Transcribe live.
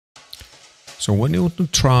So when you want to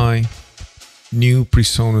try new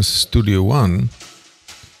PreSonus Studio One,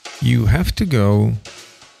 you have to go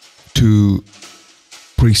to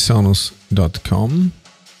presonus.com,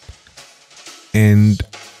 and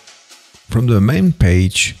from the main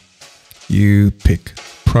page you pick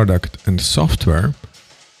Product and Software,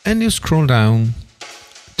 and you scroll down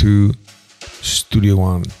to Studio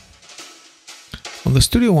One. On the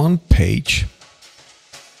Studio One page,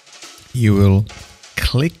 you will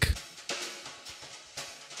click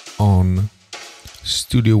on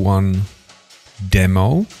Studio One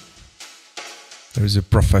Demo. There is a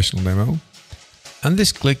professional demo, and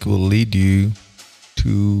this click will lead you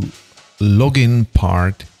to login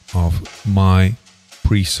part of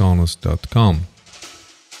mypresonus.com.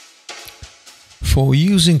 For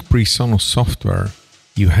using PreSonus software,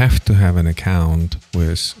 you have to have an account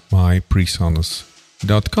with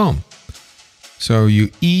mypresonus.com. So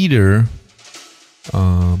you either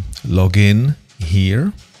log in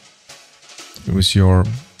here with your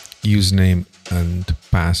username and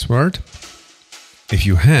password, if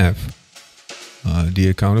you have the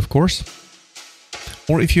account, of course,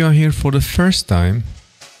 or if you are here for the first time,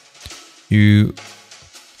 you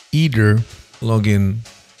either log in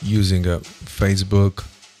using a Facebook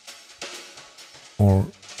or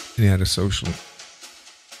any other social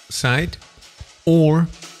site, or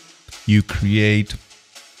you create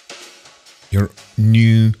your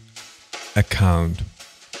new account.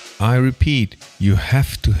 I repeat, you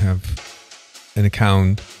have to have an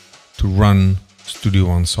account to run Studio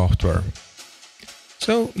One software.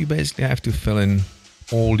 So you basically have to fill in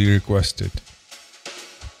all the requested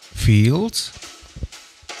fields,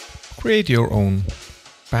 create your own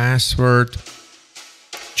password,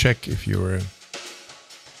 check if you're a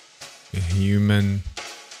human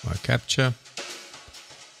by CAPTCHA,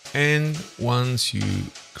 and once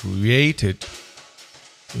you created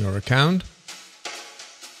your account,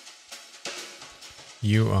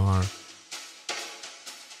 you are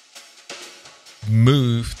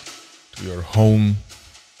moved to your home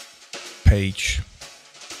page,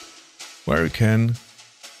 where you can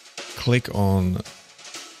click on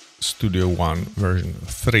Studio One version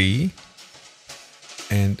 3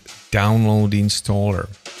 and download the installer.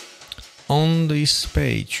 On this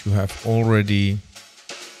page you have already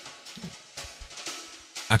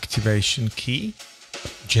activation key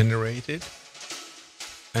generated,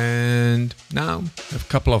 and now a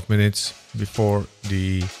couple of minutes before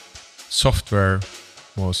the software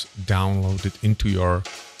was downloaded into your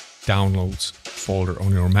downloads folder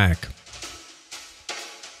on your Mac.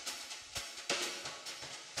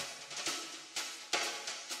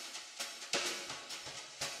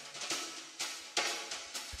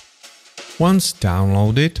 Once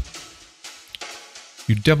downloaded,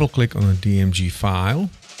 you double click on a DMG file,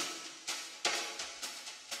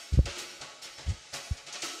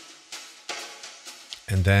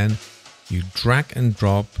 and then you drag and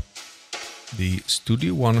drop the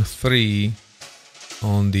Studio One 3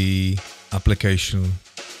 on the application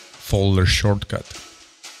folder shortcut.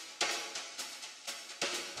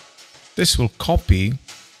 This will copy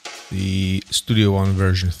the Studio One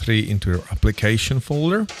version 3 into your application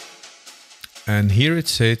folder, and here it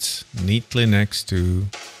sits neatly next to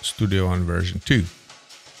Studio One version 2.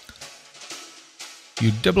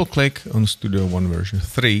 You double click on Studio One version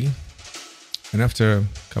 3, and after a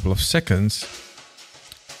couple of seconds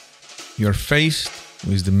you're faced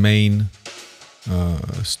with the main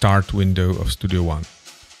start window of Studio One.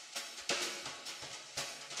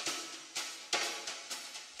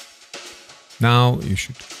 Now you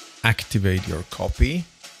should activate your copy.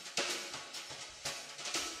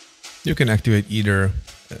 You can activate either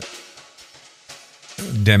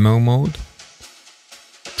demo mode,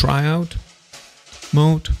 tryout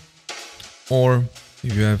mode, or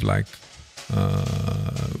if you have like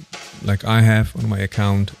I have on my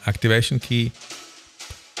account, activation key,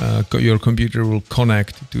 your computer will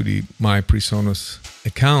connect to the My PreSonus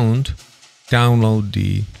account, download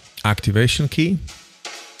the activation key,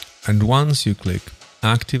 and once you click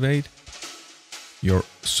activate, your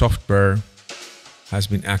software has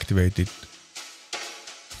been activated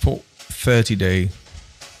for 30-day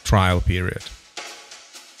trial period.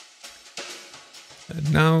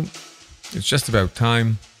 And now it's just about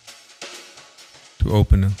time to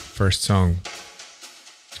open a first song.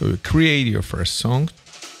 So you create your first song,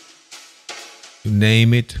 you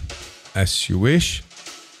name it as you wish,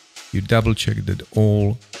 you double check that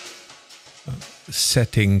all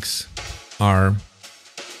settings are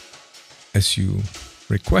as you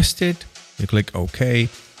requested, you click OK,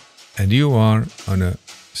 and you are on a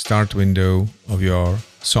start window of your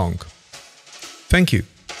song. Thank you.